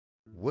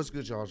What's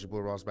good, y'all? It's your boy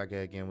Ross back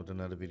at again with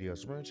another video.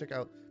 So we're gonna check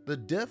out the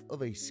death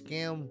of a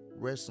scam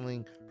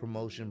wrestling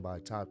promotion by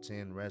Top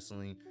 10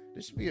 Wrestling.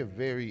 This should be a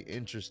very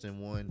interesting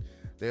one.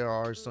 There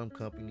are some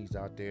companies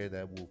out there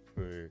that will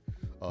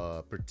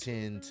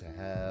pretend to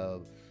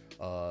have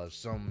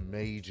some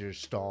major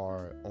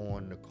star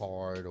on the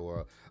card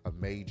or a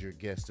major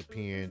guest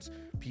appearance.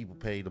 People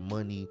pay the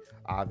money,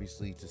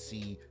 obviously, to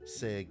see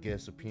said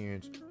guest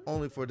appearance,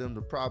 only for them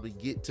to probably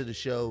get to the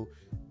show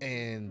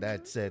and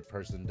that said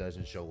person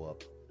doesn't show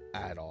up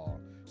at all.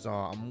 So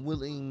I'm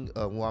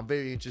I'm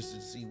very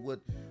interested to see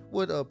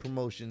what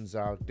promotions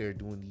out there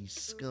doing these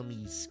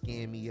scummy,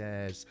 scammy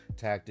ass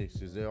tactics,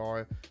 because there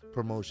are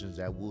promotions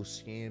that will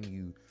scam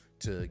you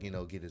to,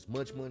 get as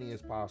much money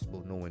as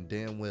possible, knowing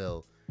damn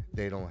well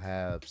they don't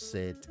have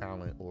said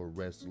talent or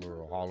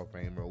wrestler or Hall of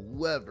Famer or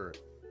whoever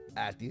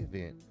at the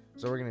event.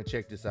 So we're going to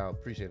check this out.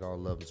 Appreciate all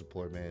the love and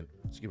support, man.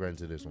 Let's get right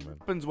into this one, man.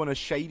 Happens when a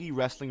shady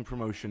wrestling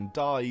promotion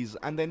dies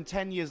and then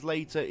 10 years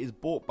later is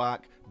brought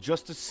back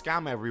just to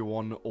scam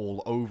everyone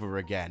all over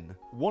again.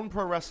 One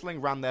Pro Wrestling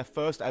ran their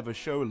first ever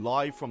show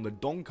live from the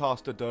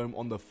Doncaster Dome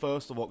on the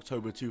 1st of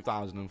October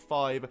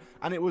 2005,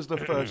 and it was the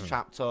first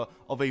chapter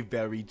of a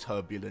very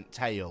turbulent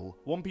tale.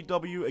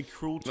 1PW, A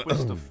Cruel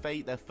Twist of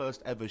Fate, their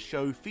first ever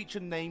show,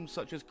 featured names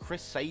such as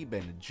Chris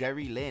Sabin,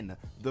 Jerry Lynn,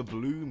 The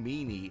Blue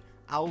Meanie,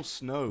 Al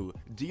Snow,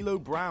 D'Lo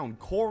Brown,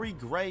 Corey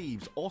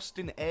Graves,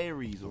 Austin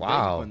Aries,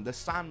 Raven, The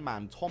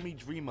Sandman, Tommy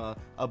Dreamer,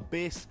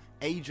 Abyss,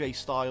 AJ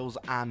Styles,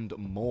 and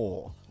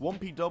more.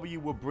 1PW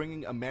were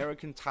bringing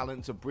American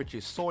talent to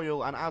British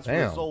soil, and as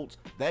a result,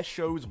 their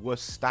shows were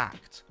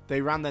stacked. They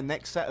ran their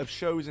next set of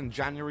shows in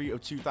January of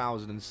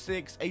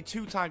 2006, a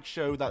two-tag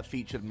show that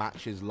featured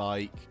matches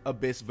like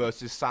Abyss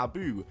vs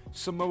Sabu,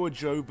 Samoa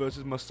Joe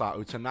vs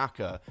Masato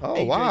Tanaka,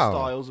 AJ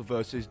Styles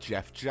vs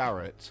Jeff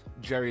Jarrett,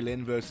 Jerry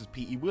Lynn vs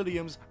Petey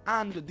Williams,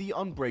 and the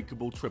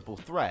Unbreakable Triple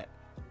Threat,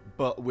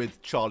 but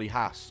with Charlie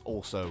Haas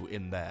also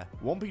in there.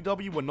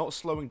 1PW were not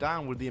slowing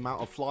down with the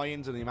amount of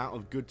fly-ins and the amount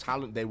of good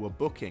talent they were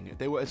booking.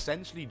 They were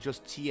essentially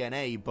just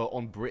TNA, but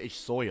on British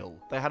soil.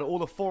 They had all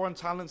the foreign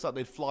talents that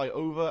they'd fly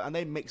over, and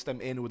they mixed them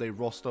in with a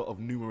roster of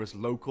numerous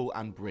local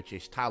and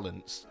British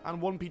talents.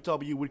 And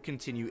 1PW would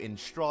continue in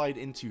stride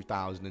in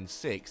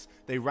 2006.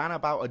 They ran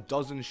about a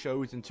dozen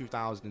shows in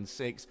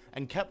 2006,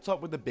 and kept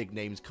up with the big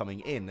names coming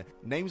in.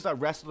 Names that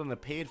wrestled and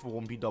appeared for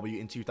 1PW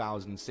in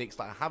 2006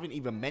 that I haven't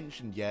even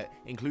mentioned yet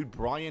include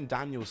Bryan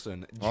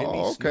Danielson, Jimmy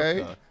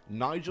Snuka,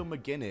 Nigel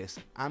McGuinness,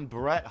 and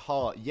Bret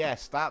Hart.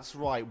 Yes, that's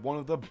right, one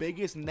of the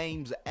biggest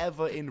names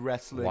ever in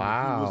wrestling, who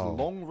was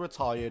long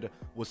retired,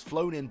 was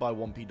flown in by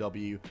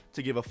 1PW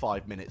to give a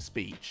 5-minute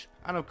speech.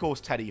 And of course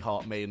Teddy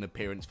Hart made an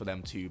appearance for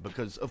them too,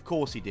 because of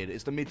course he did.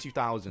 It's the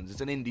mid-2000s, it's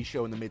an indie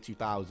show in the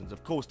mid-2000s,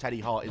 of course Teddy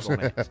Hart is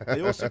on it.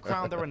 They also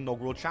crowned their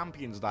inaugural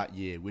champions that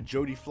year, with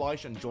Jody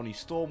Fleisch and Johnny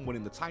Storm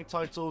winning the tag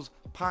titles,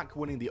 Pac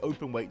winning the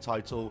openweight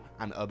title,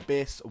 and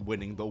Abyss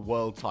winning the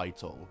world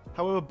title.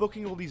 However,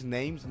 booking all these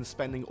names and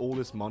spending all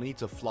this money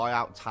to fly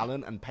out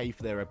talent and pay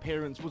for their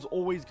appearance was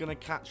always going to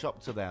catch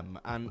up to them,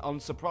 and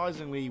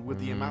unsurprisingly, with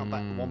the amount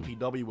that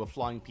 1PW were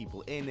flying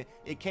people in,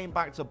 it came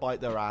back to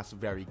bite their ass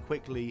very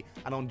quickly.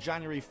 And on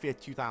January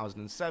 5th,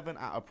 2007,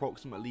 at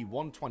approximately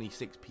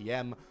 1:26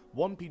 PM,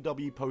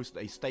 1PW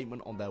posted a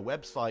statement on their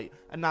website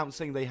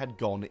announcing they had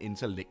gone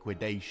into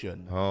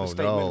liquidation. The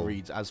statement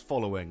reads as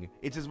following: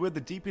 "It is with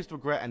the deepest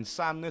regret and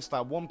sadness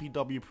that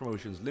 1PW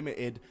Promotions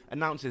Limited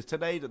announces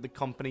today that the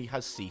company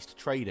has ceased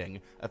trading,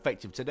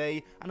 effective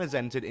today, and has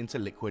entered into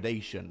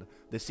liquidation.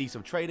 The cease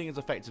of trading is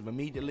effective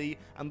immediately,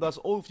 and thus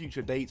all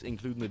future dates,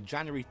 including the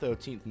January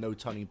 13th No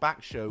Turning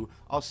Back show,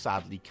 are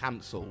sadly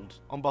cancelled.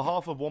 On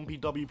behalf of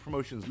 1PW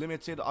Promotions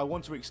Limited, I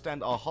want to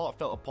extend our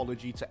heartfelt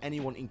apology to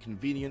anyone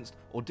inconvenienced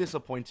or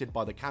disappointed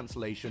by the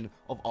cancellation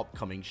of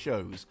upcoming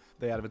shows."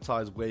 They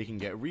advertise where you can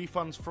get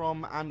refunds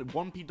from, and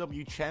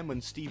 1PW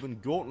chairman Stephen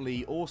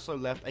Gortley also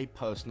left a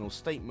personal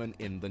statement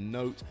in the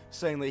note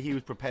saying that he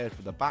was prepared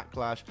for the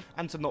backlash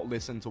and to not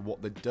listen to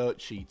what the dirt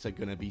sheets are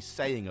going to be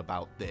saying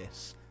about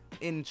this.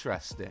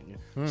 Interesting.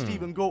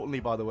 Stephen Gortley,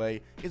 by the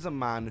way, is a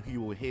man who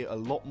you will hear a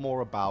lot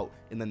more about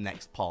in the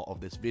next part of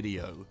this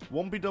video.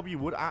 1PW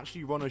would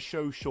actually run a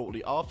show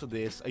shortly after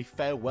this, a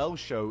farewell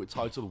show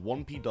titled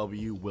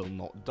 1PW Will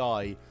Not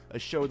Die, a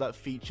show that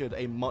featured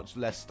a much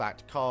less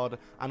stacked card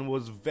and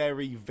was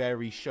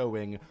very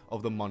showing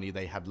of the money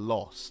they had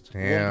lost.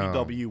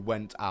 1PW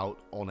went out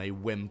on a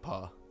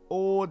whimper.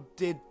 Or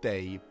did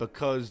they?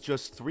 Because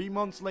just 3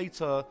 months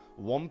later,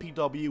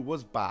 1PW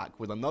was back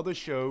with another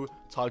show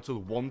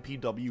titled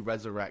 1PW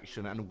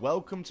Resurrection, and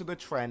welcome to the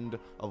trend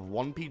of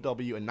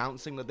 1PW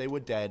announcing that they were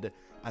dead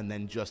and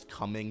then just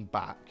coming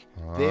back.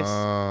 This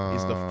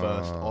is the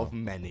first of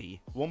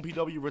many.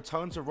 1PW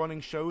returned to running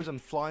shows and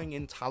flying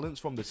in talents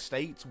from the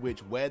States,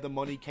 which where the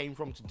money came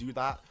from to do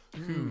that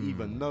Who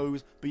even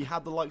knows? But you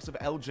had the likes of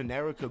El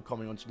Generico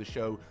coming onto the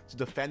show to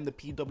defend the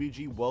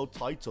PWG World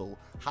title.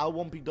 How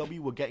 1PW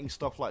were getting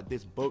stuff like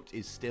this booked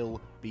is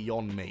still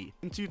beyond me.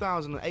 In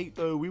 2008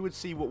 though, we would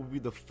see what would be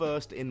the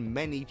first in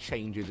many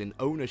changes in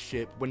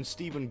ownership when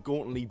Stephen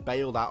Gauntly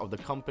bailed out of the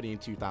company in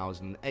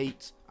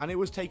 2008, and it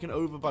was taken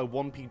over by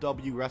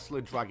 1PW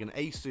wrestler Dragon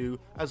Asu,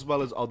 as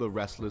well as other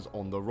wrestlers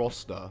on the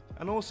roster.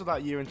 And also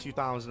that year in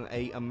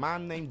 2008, a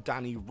man named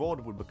Danny Rod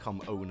would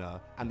become owner,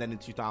 and then in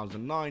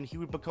 2009 he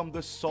would become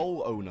the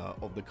sole owner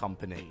of the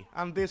company.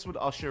 And this would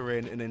usher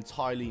in an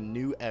entirely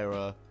new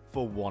era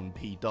for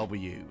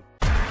 1PW.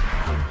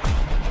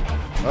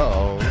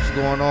 Uh-oh, what's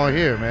going on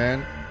here,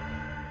 man?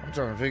 I'm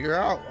trying to figure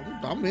out.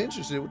 I'm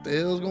interested. What the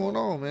hell's going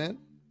on, man?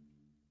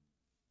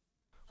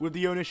 With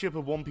the ownership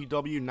of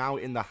 1PW now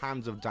in the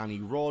hands of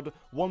Danny Rod,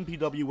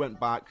 1PW went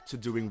back to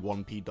doing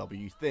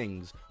 1PW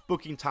things,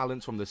 booking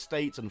talents from the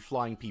States and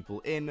flying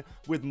people in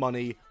with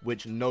money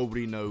which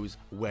nobody knows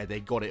where they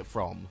got it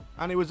from.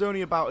 And it was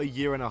only about a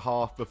year and a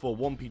half before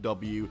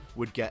 1PW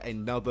would get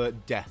another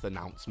death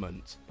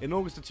announcement. In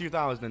August of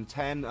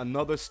 2010,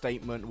 another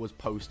statement was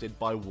posted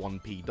by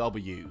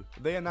 1PW.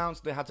 They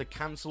announced they had to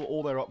cancel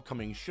all their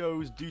upcoming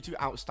shows due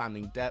to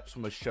outstanding debts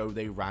from a show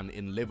they ran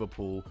in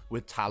Liverpool,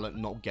 with talent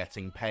not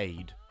getting paid.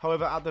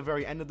 However, at the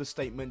very end of the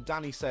statement,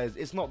 Danny says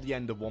it's not the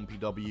end of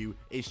 1PW,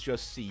 it's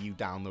just see you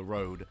down the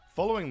road.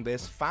 Following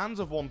this, fans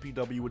of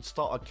 1PW would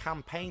start a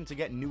campaign to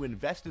get new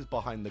investors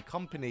behind the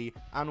company,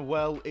 and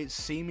well, it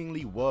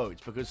seemingly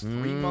worked, because 3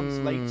 months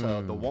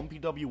later, the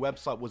 1PW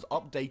website was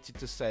updated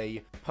to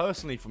say,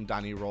 personally from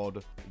Danny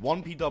Rod,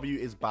 1PW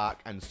is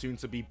back and soon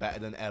to be better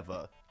than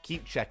ever.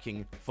 Keep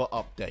checking for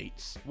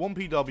updates.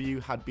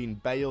 1PW had been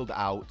bailed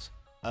out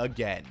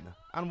again.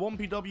 And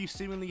 1PW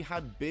seemingly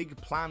had big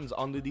plans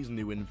under these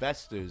new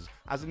investors,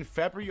 as in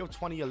February of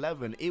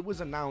 2011 it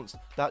was announced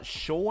that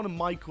Shawn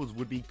Michaels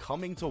would be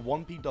coming to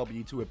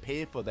 1PW to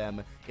appear for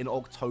them in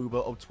October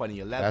of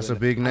 2011. That's a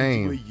big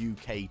name. And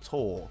do a UK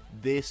tour.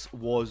 This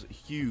was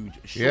huge.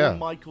 Shawn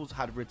Michaels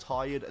had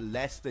retired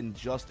less than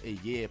just a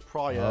year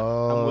prior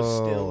and was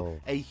still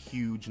a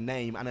huge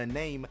name, and a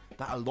name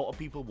that a lot of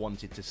people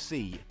wanted to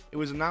see. It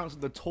was announced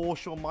that the tour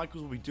Shawn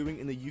Michaels would be doing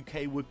in the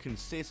UK would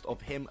consist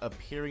of him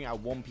appearing at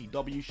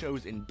 1PW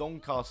shows in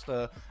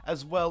Doncaster,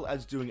 as well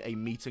as doing a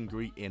meet and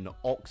greet in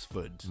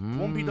Oxford.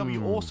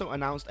 1PW also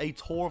announced a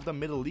tour of the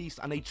Middle East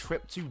and a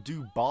trip to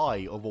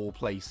Dubai, of all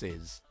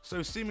places.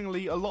 So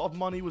seemingly a lot of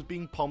money was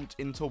being pumped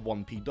into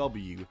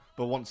 1PW,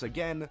 but once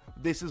again,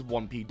 this is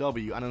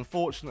 1PW, and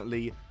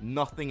unfortunately,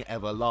 nothing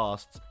ever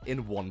lasts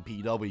in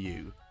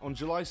 1PW. On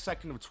July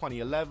 2nd of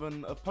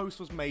 2011, a post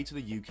was made to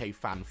the UK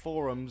fan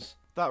forums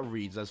that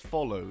reads as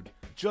followed.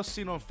 Just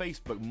seen on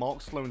Facebook,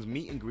 Mark Sloan's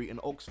meet and greet in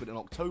Oxford in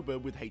October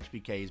with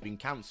HBK has been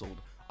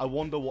cancelled. I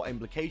wonder what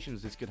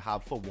implications this could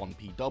have for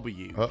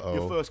 1PW.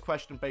 Your first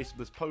question based on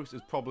this post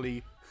is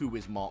probably, who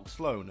is Mark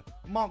Sloan?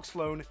 Mark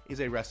Sloan is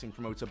a wrestling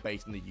promoter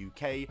based in the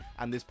UK,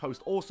 and this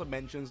post also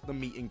mentions the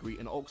meet and greet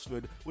in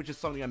Oxford, which is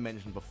something I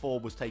mentioned before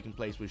was taking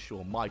place with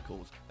Shawn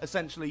Michaels.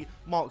 Essentially,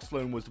 Mark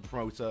Sloan was the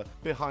promoter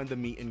behind the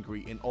meet and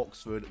greet in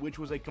Oxford, which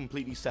was a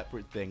completely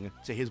separate thing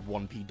to his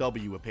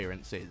 1PW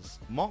appearances.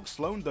 Mark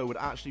Sloan though would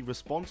actually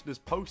respond to this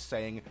post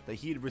saying that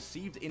he had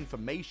received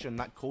information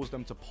that caused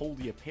them to pull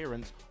the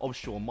appearance of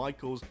Shawn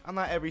Michaels, and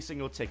that every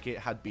single ticket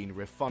had been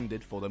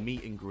refunded for the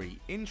meet and greet.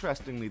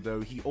 Interestingly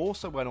though, he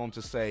also went on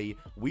to say,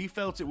 we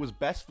felt it was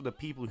best for the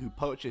people who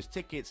purchased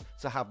tickets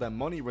to have their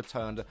money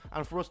returned,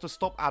 and for us to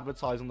stop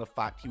advertising the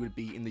fact he would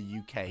be in the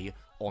UK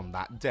on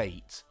that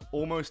date.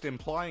 Almost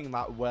implying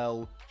that,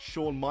 well,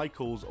 Shawn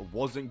Michaels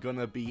wasn't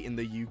gonna be in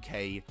the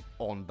UK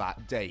on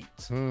that date.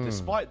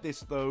 Despite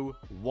this though,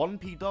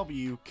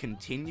 1PW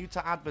continued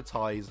to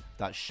advertise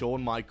that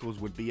Shawn Michaels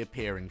would be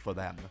appearing for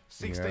them.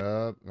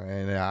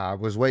 And I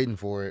was waiting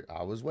for it.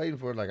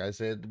 Like I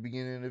said at the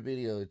beginning of the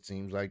video, it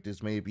seems like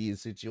this may be a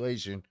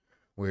situation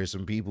where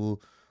some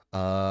people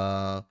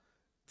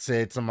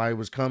said somebody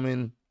was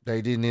coming,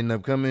 they didn't end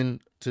up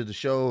coming to the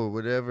show or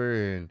whatever,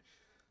 and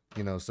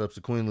you know,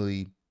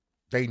 subsequently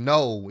they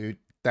know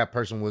that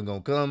person wasn't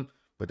gonna come,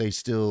 but they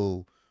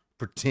still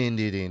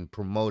pretended and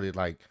promoted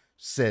like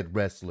said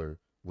wrestler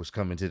was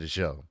coming to the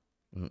show.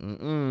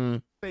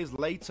 Days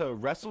later,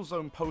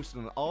 WrestleZone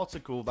posted an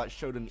article that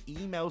showed an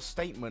email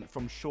statement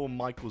from Shawn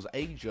Michaels'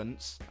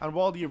 agents, and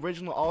while the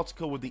original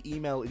article with the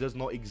email does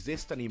not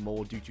exist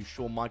anymore due to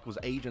Shawn Michaels'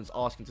 agents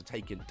asking to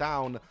take it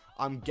down,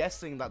 I'm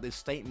guessing that this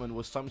statement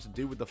was something to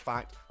do with the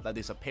fact that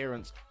this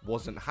appearance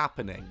wasn't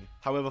happening.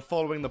 However,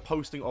 following the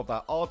posting of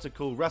that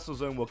article,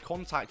 WrestleZone were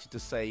contacted to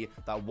say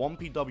that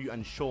 1PW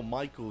and Shawn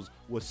Michaels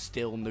were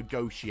still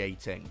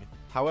negotiating.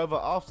 However,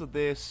 after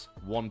this,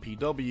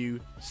 1PW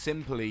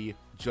simply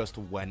just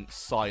went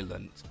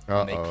silent.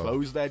 And they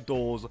closed their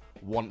doors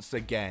once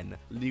again,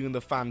 leaving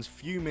the fans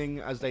fuming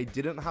as they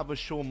didn't have a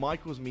Shawn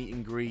Michaels meet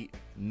and greet,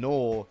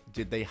 nor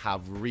did they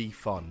have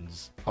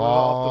refunds.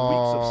 However, after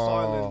weeks of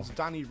silence,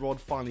 Danny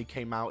Rod finally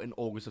came out in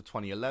August of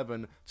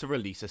 2011 to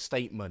release a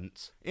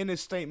statement. In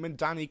his statement,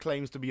 Danny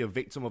claims to be a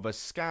victim of a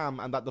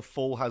scam and that the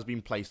fall has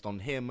been placed on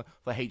him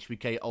for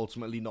HBK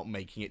ultimately not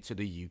making it to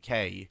the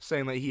UK,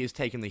 saying that he has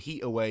taken the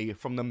heat away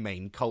from the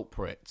main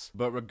culprit.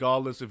 But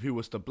regardless of who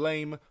was to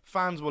blame,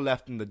 fans were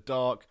left in the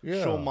dark,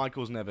 Shawn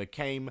Michaels never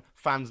came,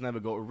 fans never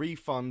got a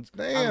refund,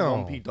 and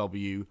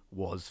 1PW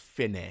was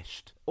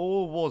finished.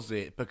 Or was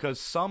it because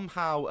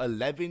somehow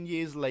 11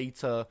 years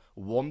later,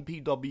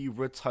 1PW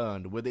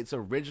returned with its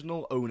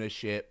original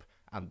ownership,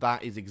 and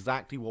that is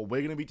exactly what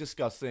we're going to be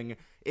discussing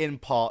in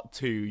part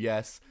 2.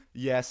 Yes,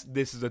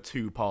 this is a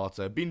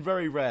two-parter. Been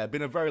very rare,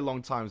 been a very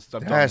long time since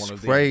I've done one of these.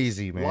 That's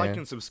crazy, man. Like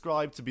and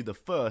subscribe to be the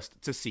first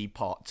to see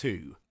part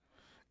 2.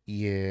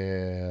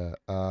 Yeah,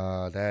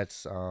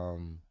 that's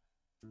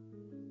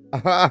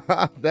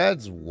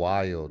that's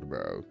wild,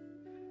 bro.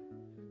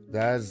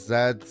 That's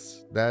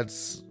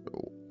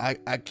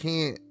I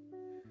can't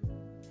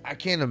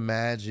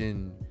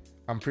imagine.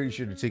 I'm pretty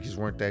sure the tickets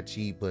weren't that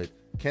cheap, but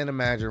can't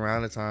imagine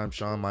around the time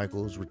Shawn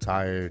Michaels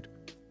retired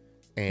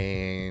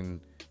and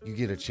you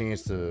get a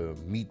chance to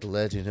meet the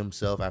legend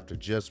himself after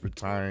just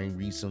retiring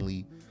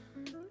recently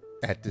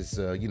at this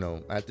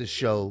at this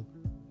show,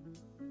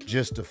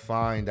 just to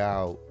find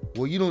out,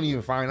 well, you don't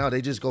even find out,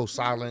 they just go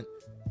silent,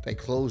 they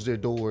close their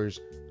doors,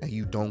 and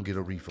you don't get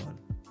a refund.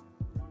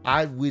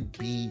 I would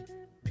be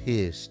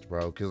pissed,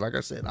 bro, because like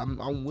I said,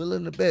 I'm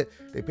willing to bet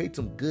they paid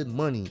some good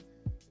money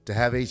to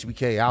have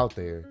HBK out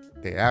there.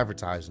 They're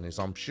advertising it,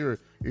 so I'm sure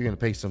you're gonna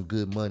pay some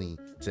good money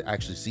to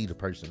actually see the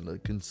person, the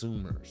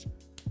consumers.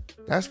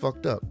 That's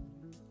fucked up.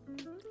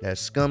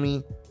 That's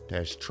scummy.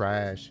 That's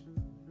trash.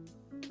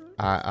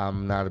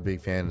 I'm not a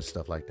big fan of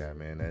stuff like that,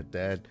 man.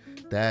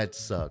 That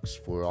sucks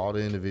for all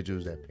the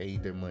individuals that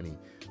paid their money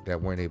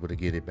that weren't able to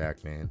get it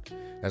back, man.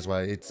 That's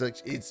why it's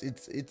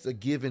a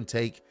give and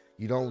take.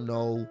 You don't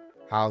know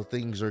how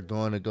things are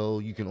going to go.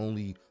 You can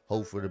only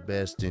hope for the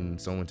best, and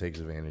someone takes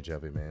advantage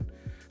of it, man.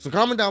 So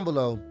comment down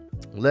below.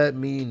 Let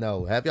me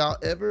know. Have y'all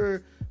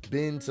ever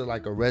been to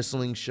like a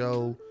wrestling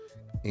show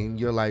in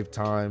your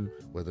lifetime,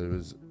 whether it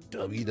was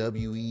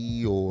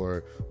WWE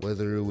or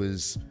whether it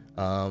was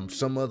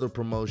some other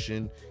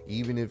promotion,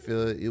 even if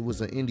it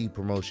was an indie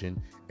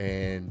promotion,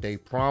 and they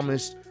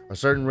promised a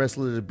certain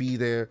wrestler to be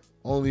there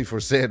only for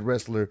said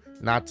wrestler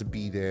not to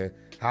be there?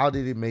 How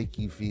did it make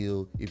you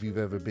feel if you've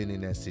ever been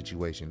in that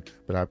situation?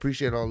 But I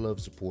appreciate all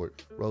love,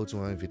 support. Road to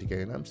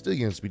 150K, and I'm still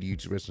going to be the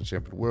YouTube Wrestling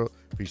Champion of the world.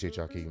 Appreciate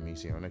y'all kicking me.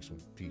 See you on the next one.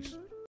 Peace.